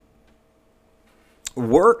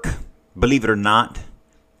Work, believe it or not,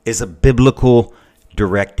 is a biblical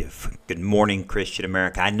directive. Good morning, Christian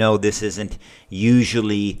America. I know this isn't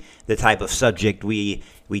usually the type of subject we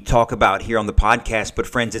talk about here on the podcast, but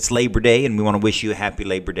friends, it's Labor Day, and we want to wish you a happy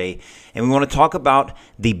Labor Day. And we want to talk about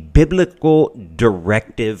the biblical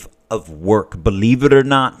directive of work. Believe it or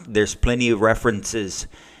not, there's plenty of references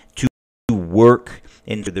to work,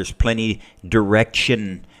 and there's plenty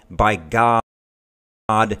direction by God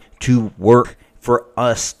to work for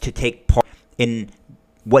us to take part in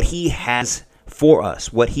what He has for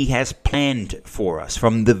us, what He has planned for us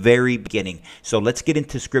from the very beginning. So let's get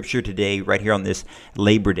into Scripture today, right here on this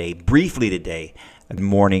Labor Day. Briefly today, good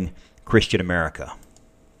morning, Christian America.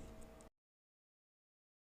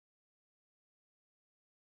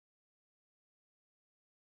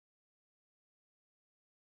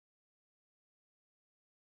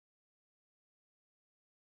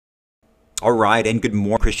 All right, and good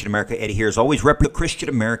morning, Christian America. Eddie here, as always, represent the Christian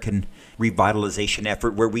American revitalization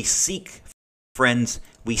effort, where we seek, friends,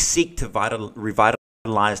 we seek to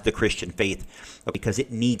revitalize the Christian faith because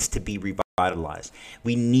it needs to be revitalized.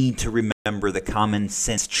 We need to remember the common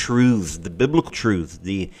sense truths, the biblical truths,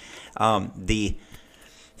 the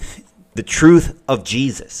truth of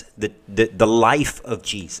Jesus, the life of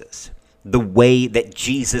Jesus, the way that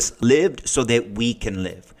Jesus lived so that we can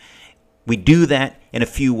live. We do that in a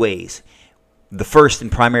few ways. The first and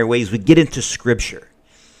primary way is we get into Scripture.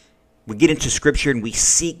 We get into Scripture and we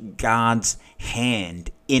seek God's hand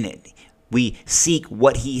in it. We seek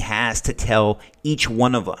what He has to tell each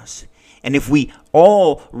one of us. And if we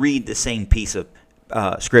all read the same piece of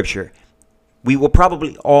Scripture, we will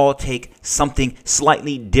probably all take something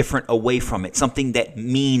slightly different away from it, something that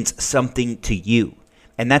means something to you.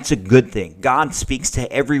 And that's a good thing. God speaks to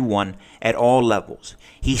everyone at all levels.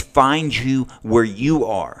 He finds you where you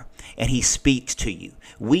are, and He speaks to you.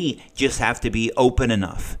 We just have to be open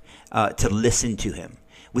enough to listen to Him.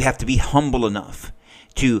 We have to be humble enough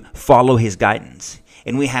to follow His guidance.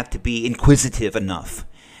 And we have to be inquisitive enough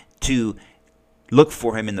to look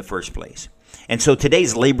for Him in the first place. And so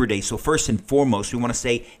today's Labor Day. So first and foremost, we want to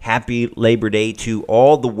say happy Labor Day to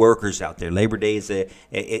all the workers out there. Labor Day is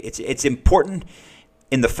it's important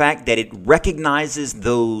in the fact that it recognizes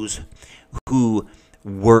those who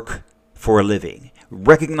work for a living,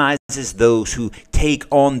 recognizes those who take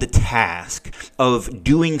on the task of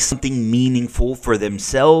doing something meaningful for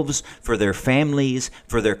themselves, for their families,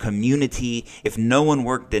 for their community. If no one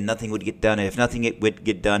worked, then nothing would get done. And if nothing would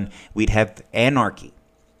get done, we'd have anarchy.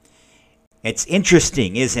 It's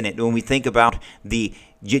interesting, isn't it, when we think about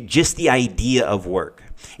just the idea of work.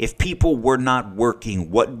 If people were not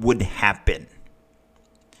working, what would happen?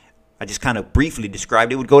 I just kind of briefly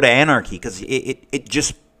described it would go to anarchy because it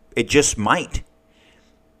just might.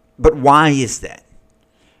 But why is that?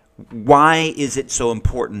 Why is it so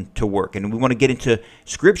important to work? And we want to get into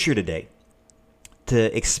Scripture today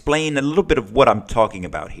to explain a little bit of what I'm talking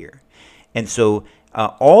about here. And so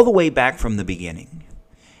all the way back from the beginning,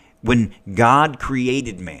 when God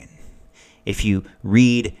created man, if you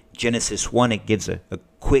read Genesis 1, it gives a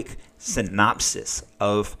quick synopsis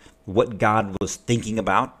of what God was thinking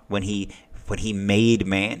about when he made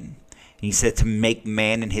man. And He said to make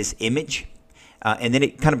man in His image. And then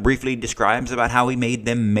it kind of briefly describes about how He made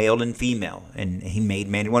them male and female. And He made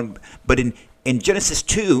man in one. But in Genesis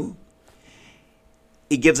 2,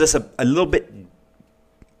 it gives us a little bit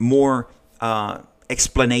more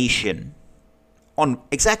explanation on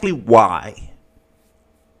exactly why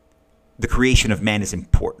the creation of man is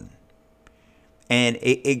important. And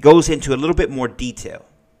it goes into a little bit more detail.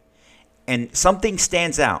 And something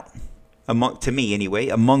stands out, to me anyway,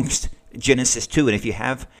 amongst Genesis 2. And if you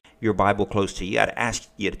have your Bible close to you, I'd ask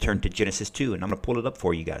you to turn to Genesis 2, and I'm going to pull it up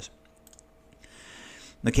for you guys.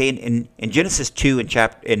 Okay, in Genesis 2,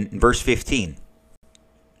 in verse 15,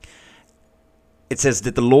 it says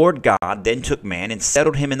that the Lord God then took man and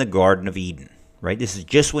settled him in the Garden of Eden. Right? This is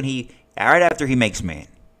just right after He makes man.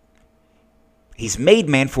 He's made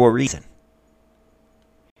man for a reason.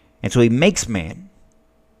 And so He makes man,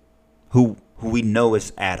 who we know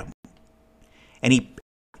as Adam.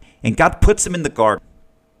 And God puts him in the garden.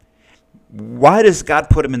 Why does God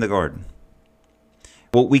put him in the garden?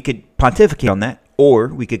 Well, we could pontificate on that, or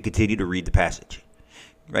we could continue to read the passage.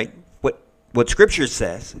 Right? What Scripture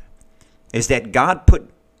says is that God put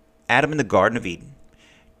Adam in the Garden of Eden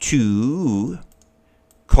to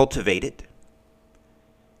cultivate it.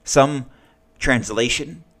 Some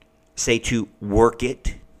translation say to work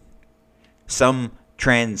it. Some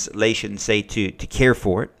translations say to care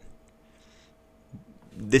for it.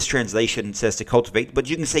 This translation says to cultivate, but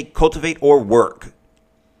you can say cultivate or work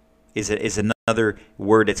is another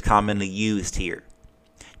word that's commonly used here.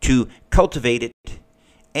 to cultivate it,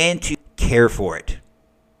 and to care for it.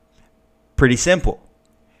 Pretty simple.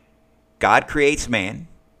 God creates man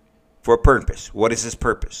for a purpose. What is his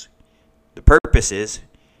purpose? The purpose is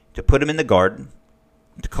to put him in the garden,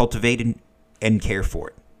 to cultivate and care for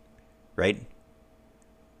it. Right?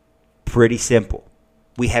 Pretty simple.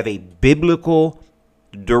 We have a biblical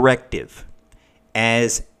directive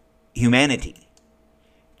as humanity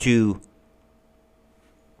to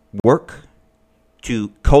work, to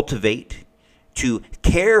cultivate, to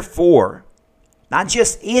care for not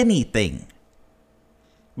just anything,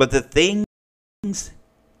 but the things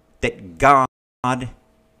that God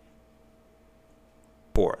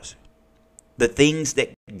for us. The things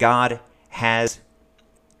that God has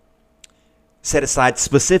set aside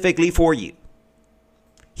specifically for you.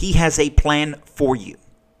 He has a plan for you.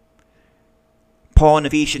 Paul in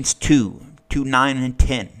Ephesians 2:9 and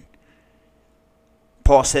 10.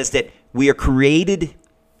 Paul says that we are created,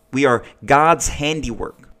 we are God's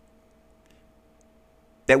handiwork.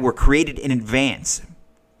 That we're created in advance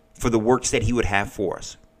for the works that he would have for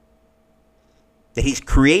us. That he's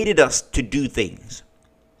created us to do things.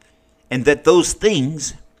 And that those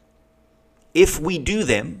things, if we do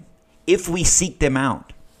them, if we seek them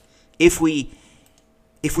out, if we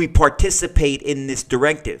participate in this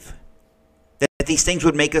directive, that these things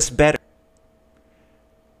would make us better.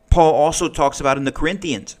 Paul also talks about in the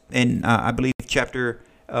Corinthians, in I believe chapter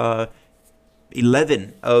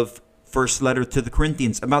 11 of first letter to the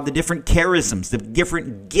Corinthians, about the different charisms, the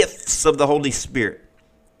different gifts of the Holy Spirit.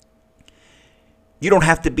 You don't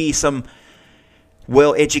have to be some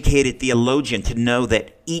well-educated theologian to know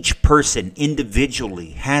that each person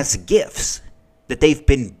individually has gifts that they've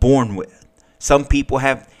been born with. Some people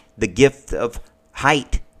have the gift of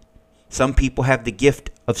height. Some people have the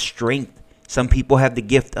gift of strength. Some people have the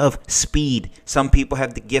gift of speed. Some people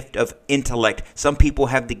have the gift of intellect. Some people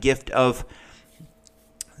have the gift of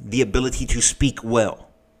the ability to speak well.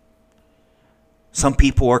 Some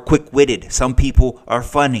people are quick-witted. Some people are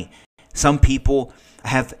funny. Some people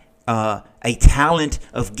have a talent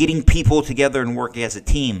of getting people together and working as a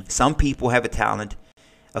team. Some people have a talent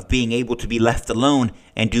of being able to be left alone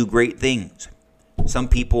and do great things. Some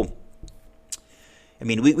people, I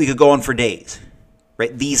mean, we could go on for days,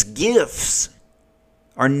 right? These gifts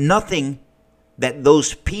are nothing that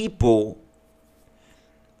those people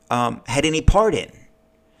had any part in.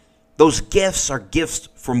 Those gifts are gifts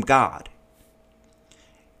from God.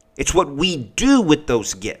 It's what we do with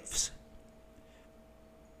those gifts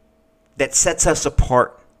that sets us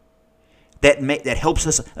apart, that helps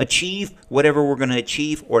us achieve whatever we're going to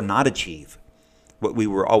achieve or not achieve what we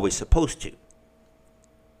were always supposed to.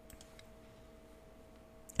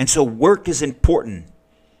 And so work is important.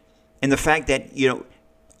 And the fact that,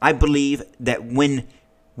 I believe that when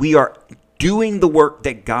we are doing the work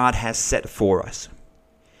that God has set for us,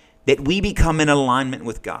 that we become in alignment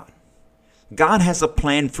with God. God has a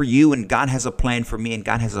plan for you, and God has a plan for me, and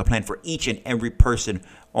God has a plan for each and every person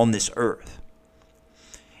on this earth.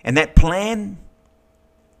 And that plan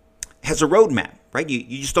has a roadmap, right?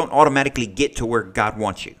 You just don't automatically get to where God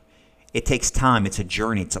wants you. It takes time. It's a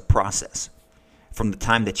journey. It's a process. From the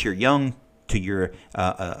time that you're young to you're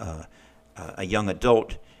a young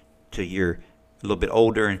adult to you're a little bit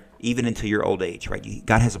older, and even into your old age, right?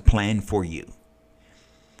 God has a plan for you.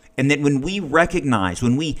 And then when we recognize,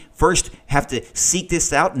 when we first have to seek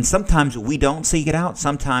this out, and sometimes we don't seek it out,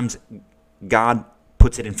 sometimes God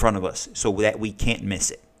puts it in front of us so that we can't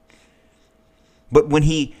miss it. But when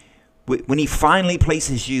he finally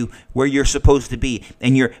places you where you're supposed to be,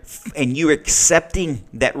 and you're accepting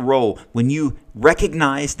that role, when you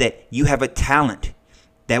recognize that you have a talent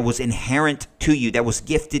that was inherent to you, that was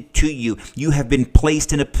gifted to you, you have been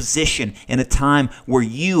placed in a position, in a time where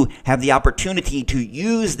you have the opportunity to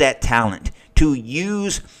use that talent, to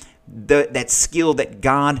use that skill that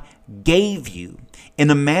God gave you in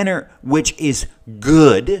a manner which is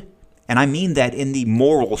good. And I mean that in the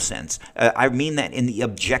moral sense. I mean that in the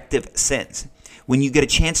objective sense. When you get a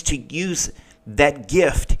chance to use that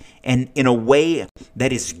gift and in a way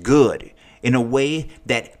that is good, in a way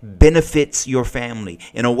that benefits your family,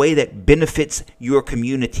 in a way that benefits your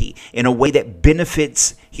community, in a way that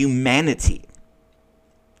benefits humanity,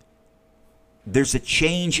 there's a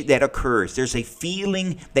change that occurs. There's a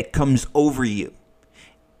feeling that comes over you.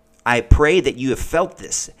 I pray that you have felt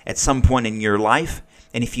this at some point in your life.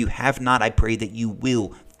 And if you have not, I pray that you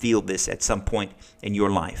will feel this at some point in your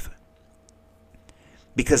life.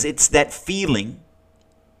 Because it's that feeling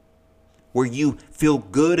where you feel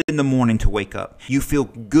good in the morning to wake up. You feel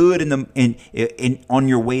good on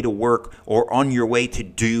your way to work or on your way to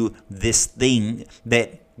do this thing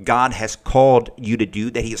that God has called you to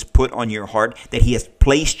do, that he has put on your heart, that he has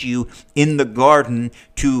placed you in the garden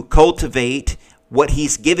to cultivate what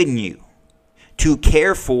he's given you, to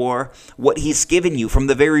care for what he's given you. From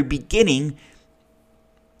the very beginning,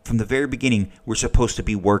 we're supposed to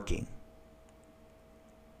be working.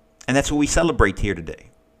 And that's what we celebrate here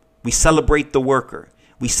today. We celebrate the worker.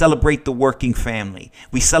 We celebrate the working family.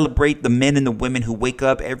 We celebrate the men and the women who wake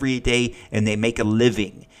up every day and they make a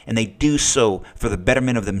living. And they do so for the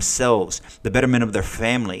betterment of themselves, the betterment of their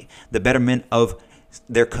family, the betterment of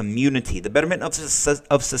their community, the betterment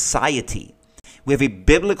of society. We have a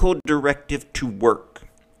biblical directive to work.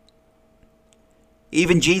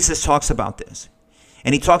 Even Jesus talks about this.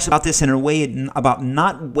 And he talks about this in a way about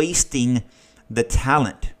not wasting the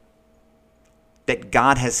talent that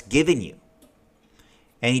God has given you.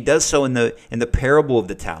 And he does so in the parable of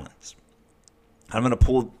the talents. I'm going to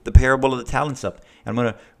pull the parable of the talents up. I'm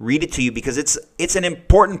going to read it to you because it's an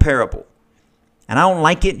important parable. And I don't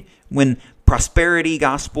like it when prosperity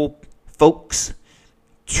gospel folks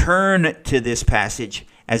turn to this passage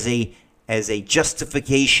as a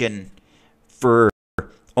justification for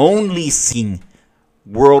only seeing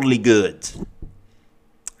worldly goods.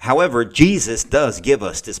 However, Jesus does give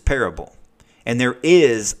us this parable. And there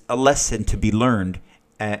is a lesson to be learned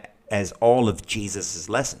as all of Jesus'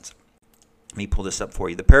 lessons. Let me pull this up for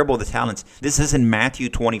you. The parable of the talents. This is in Matthew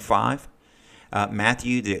 25.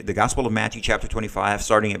 The Gospel of Matthew, chapter 25,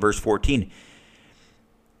 starting at verse 14.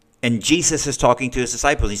 And Jesus is talking to his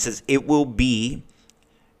disciples. He says, it will be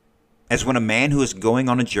as when a man who is going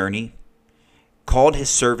on a journey called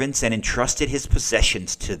his servants and entrusted his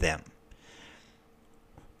possessions to them.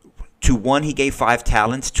 To one he gave 5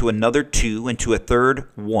 talents, to another 2, and to a third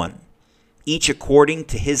 1, each according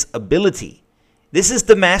to his ability. This is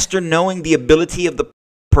the master knowing the ability of the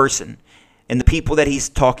person and the people that he's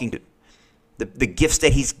talking to, the gifts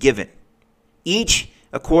that he's given, each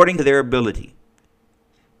according to their ability.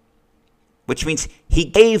 Which means he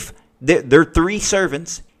gave their 3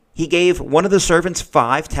 servants. He gave one of the servants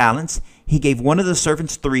 5 talents. He gave one of the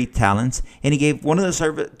servants 3 talents. And he gave one of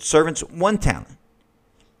the servants 1 talent.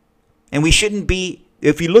 And we shouldn't be,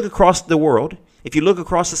 if you look across the world, if you look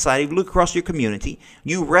across society, if you look across your community,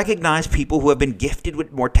 you recognize people who have been gifted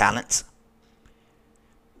with more talents.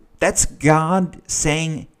 That's God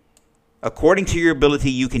saying, according to your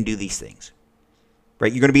ability, you can do these things.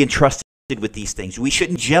 Right? You're going to be entrusted with these things. We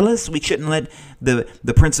shouldn't be jealous. We shouldn't let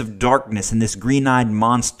the prince of darkness and this green-eyed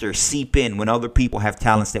monster seep in when other people have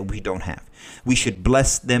talents that we don't have. We should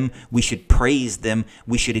bless them. We should praise them.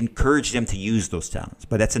 We should encourage them to use those talents.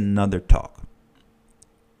 But that's another talk.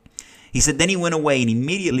 He said, then he went away, and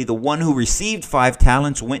immediately the one who received 5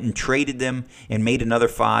 talents went and traded them and made another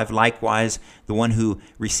 5. Likewise, the one who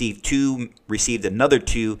received 2 received another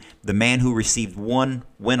 2. The man who received 1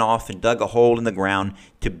 went off and dug a hole in the ground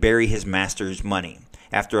to bury his master's money.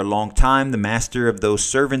 After a long time, the master of those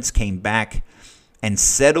servants came back and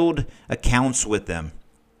settled accounts with them.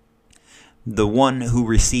 The one who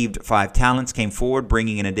received 5 talents came forward,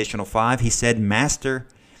 bringing an additional 5. He said, Master,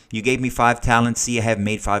 you gave me 5 talents. See, I have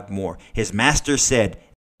made 5 more. His master said,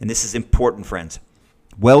 and this is important, friends,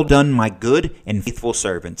 well done, my good and faithful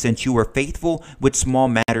servant. Since you were faithful with small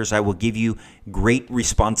matters, I will give you great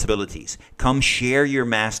responsibilities. Come share your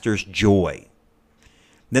master's joy.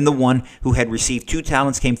 Then the one who had received 2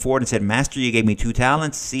 talents came forward and said, Master, you gave me 2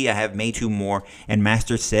 talents. See, I have made 2 more. And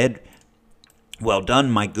master said, well done,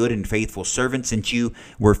 my good and faithful servant. Since you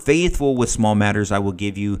were faithful with small matters, I will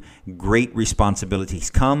give you great responsibilities.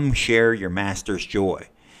 Come share your master's joy.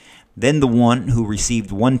 Then the one who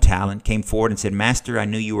received 1 talent came forward and said, Master, I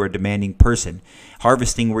knew you were a demanding person,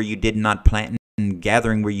 harvesting where you did not plant and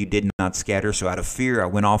gathering where you did not scatter. So out of fear, I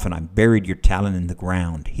went off and I buried your talent in the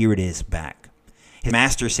ground. Here it is back. His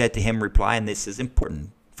master said to him, reply, and this is important,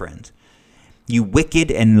 friends, you wicked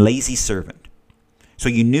and lazy servant. So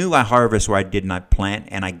you knew I harvest where I did not plant,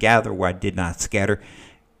 and I gather where I did not scatter.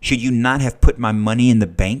 Should you not have put my money in the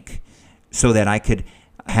bank so that I could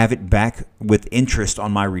have it back with interest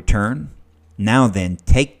on my return? Now then,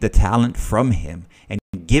 take the talent from him and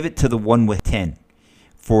give it to the one with 10.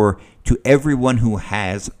 For to everyone who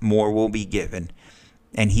has, more will be given,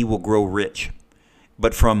 and he will grow rich.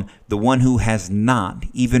 But from the one who has not,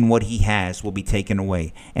 even what he has will be taken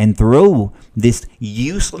away. And throw this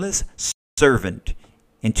useless servant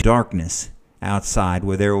into darkness outside,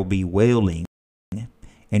 where there will be wailing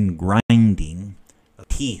and grinding of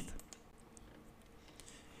teeth.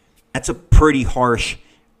 That's a pretty harsh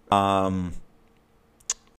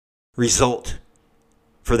result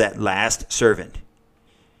for that last servant.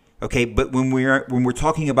 Okay, but when we're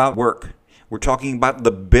talking about work, We're talking about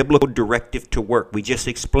the biblical directive to work. We just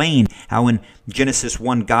explained how in Genesis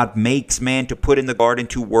 1, God makes man to put in the garden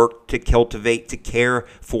to work, to cultivate, to care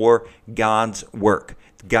for God's work.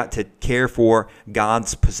 Got to care for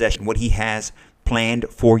God's possession, what he has planned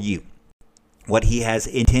for you, what he has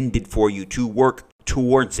intended for you, to work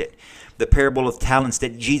towards it. The parable of talents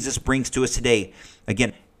that Jesus brings to us today.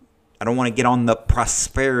 Again, I don't want to get on the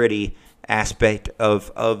prosperity aspect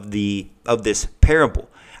of this parable.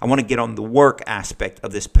 I want to get on the work aspect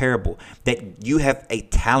of this parable, that you have a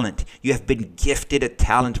talent. You have been gifted a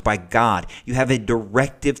talent by God. You have a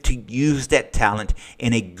directive to use that talent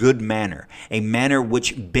in a good manner, a manner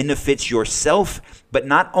which benefits yourself, but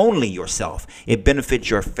not only yourself. It benefits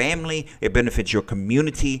your family. It benefits your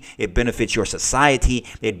community. It benefits your society.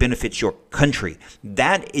 It benefits your country.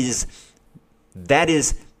 That is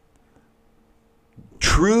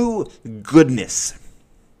true goodness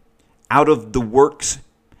out of the works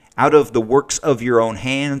of your own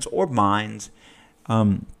hands or minds,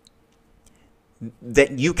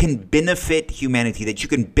 that you can benefit humanity, that you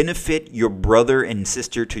can benefit your brother and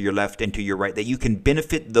sister to your left and to your right, that you can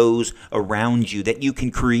benefit those around you, that you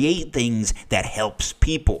can create things that helps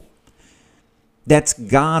people. That's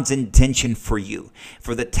God's intention for you,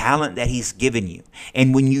 for the talent that he's given you.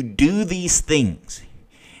 And when you do these things,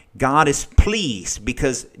 God is pleased,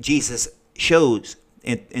 because Jesus shows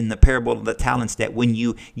in the parable of the talents that when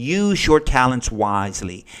you use your talents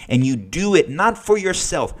wisely and you do it not for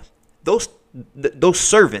yourself, those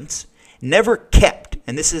servants never kept,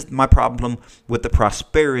 and this is my problem with the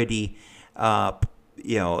prosperity gospel,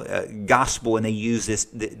 and they use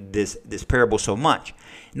this parable so much.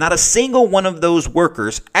 Not a single one of those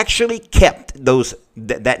workers actually kept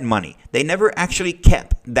that money. They never actually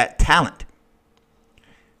kept that talent.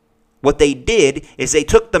 What they did is they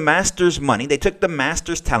took the master's money, they took the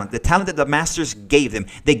master's talent, the talent that the masters gave them.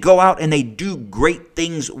 They go out and they do great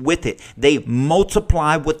things with it. They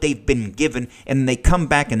multiply what they've been given, and they come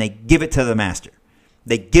back and they give it to the master.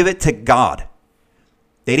 They give it to God.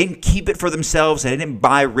 They didn't keep it for themselves. They didn't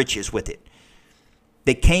buy riches with it.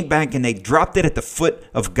 They came back and they dropped it at the foot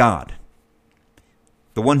of God.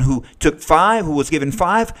 The one who took 5, who was given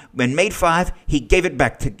 5 and made 5, he gave it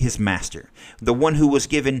back to his master. The one who was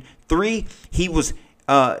given 3, he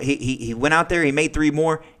went out there, he made 3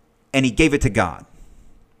 more, and he gave it to God.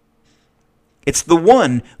 It's the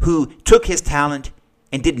one who took his talent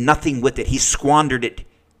and did nothing with it. He squandered it.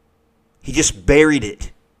 He just buried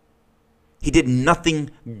it. He did nothing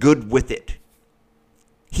good with it.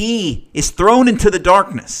 He is thrown into the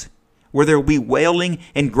darkness, where there will be wailing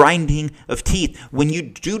and grinding of teeth when you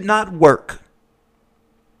do not work.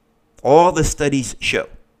 All the studies show,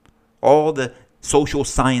 all the social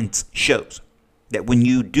science shows, that when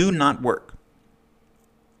you do not work,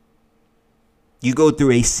 you go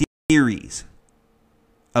through a series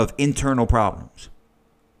of internal problems.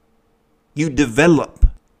 You develop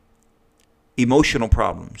emotional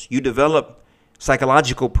problems. You develop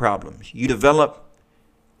psychological problems. You develop,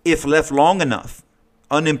 if left long enough,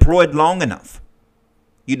 unemployed long enough,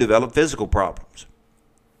 you develop physical problems.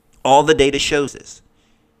 All the data shows this.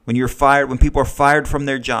 When people are fired from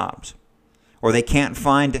their jobs, or they can't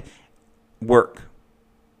find work,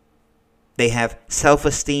 they have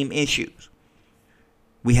self-esteem issues.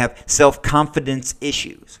 We have self-confidence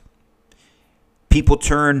issues. People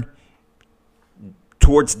turn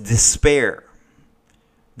towards despair.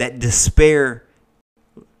 That despair,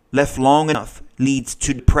 left long enough, leads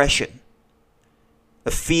to depression. A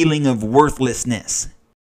feeling of worthlessness,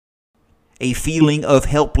 a feeling of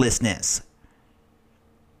helplessness.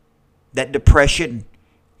 That depression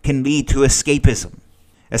can lead to escapism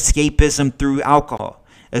through alcohol,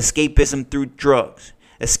 escapism through drugs,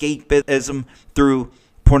 escapism through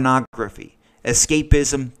pornography,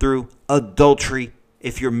 escapism through adultery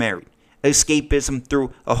if you're married, escapism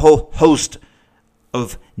through a whole host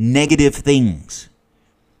of negative things.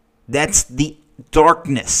 That's the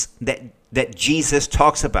darkness that Jesus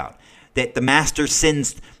talks about, that the master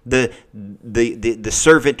sends the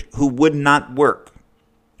servant who would not work,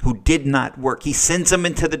 who did not work. He sends him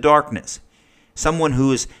into the darkness. Someone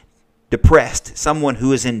who is depressed, someone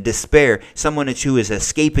who is in despair, someone who is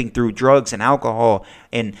escaping through drugs and alcohol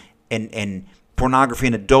and pornography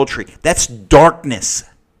and adultery. That's darkness.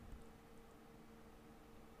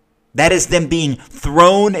 That is them being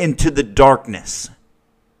thrown into the darkness.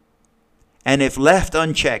 And if left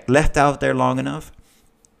unchecked, left out there long enough,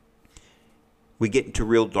 we get into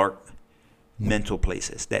real dark mental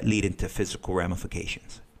places that lead into physical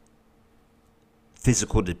ramifications.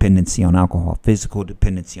 Physical dependency on alcohol, physical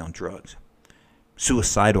dependency on drugs,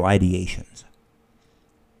 suicidal ideations,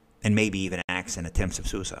 and maybe even acts and attempts of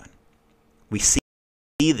suicide. We see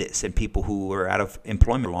this in people who are out of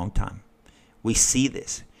employment a long time. We see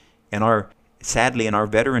this sadly in our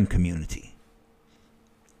veteran community.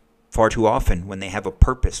 Far too often, when they have a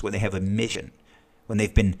purpose, when they have a mission, when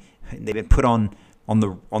they've been put on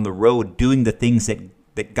the road doing the things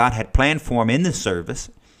that God had planned for them in the service,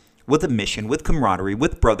 with a mission, with camaraderie,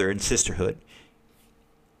 with brother and sisterhood,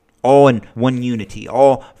 all in one unity,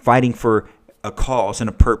 all fighting for a cause and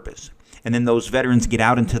a purpose. And then those veterans get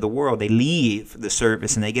out into the world. They leave the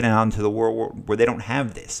service and they get out into the world where they don't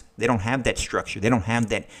have this. They don't have that structure. They don't have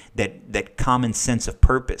that common sense of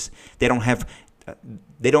purpose. They don't have.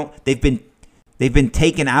 They've been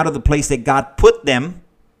taken out of the place that God put them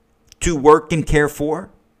to work and care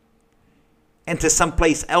for, and to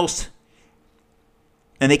someplace else,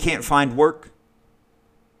 and they can't find work.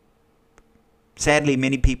 Sadly,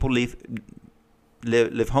 many people live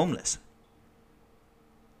homeless.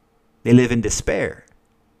 They live in despair.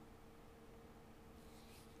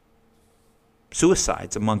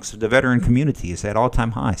 Suicides amongst the veteran community is at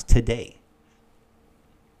all-time highs today.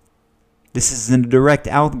 This is a direct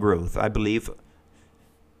outgrowth, I believe,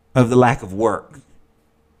 of the lack of work.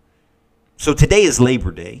 So today is Labor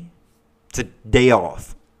Day. It's a day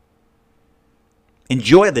off.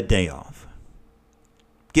 Enjoy the day off.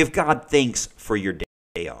 Give God thanks for your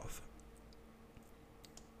day off.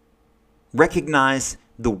 Recognize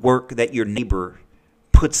the work that your neighbor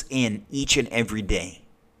puts in each and every day.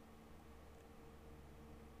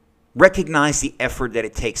 Recognize the effort that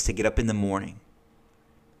it takes to get up in the morning,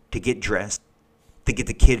 to get dressed, to get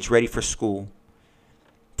the kids ready for school,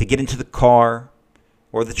 to get into the car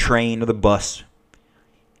or the train or the bus,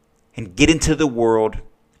 and get into the world,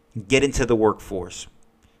 get into the workforce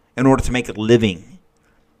in order to make a living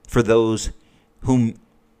for those whom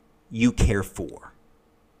you care for,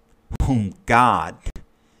 whom God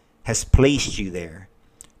has placed you there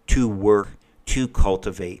to work, to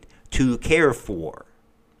cultivate, to care for.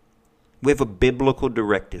 We have a biblical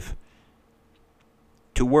directive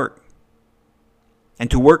to work,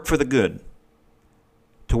 and to work for the good,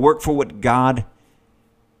 to work for what God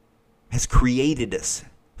has created us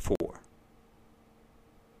for.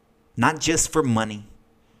 Not just for money,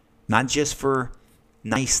 not just for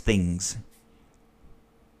nice things,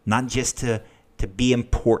 not just to be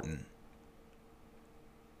important,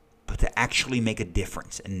 but to actually make a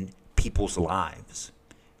difference in people's lives,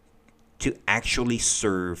 to actually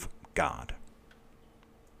serve God.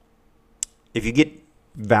 If you get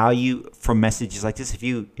value from messages like this,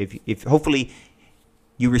 if hopefully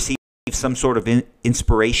you receive some sort of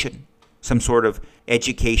inspiration, some sort of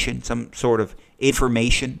education, some sort of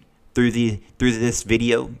information through this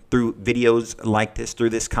video, through videos like this, through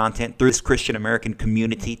this content, through this Christian American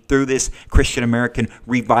community, through this Christian American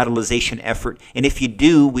revitalization effort. And if you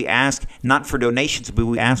do, we ask not for donations, but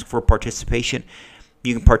we ask for participation.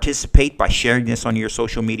 You can participate by sharing this on your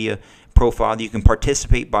social media profile. You can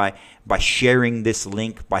participate by sharing this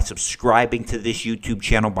link, by subscribing to this YouTube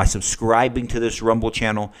channel, by subscribing to this Rumble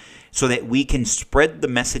channel, so that we can spread the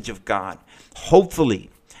message of God. Hopefully,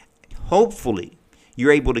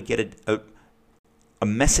 you're able to get a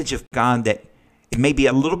message of God that it may be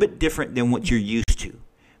a little bit different than what you're used to.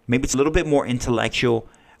 Maybe it's a little bit more intellectual.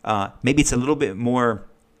 Maybe it's a little bit more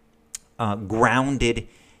grounded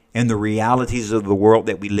in the realities of the world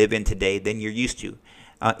that we live in today than you're used to.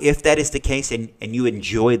 If that is the case and you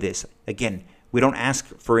enjoy this, again, we don't ask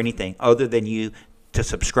for anything other than you to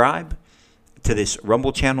subscribe to this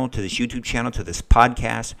Rumble channel, to this YouTube channel, to this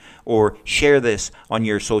podcast, or share this on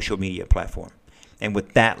your social media platform. And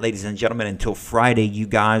with that, ladies and gentlemen, until Friday, you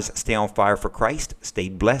guys stay on fire for Christ. Stay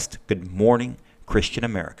blessed. Good morning, Christian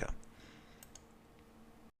America.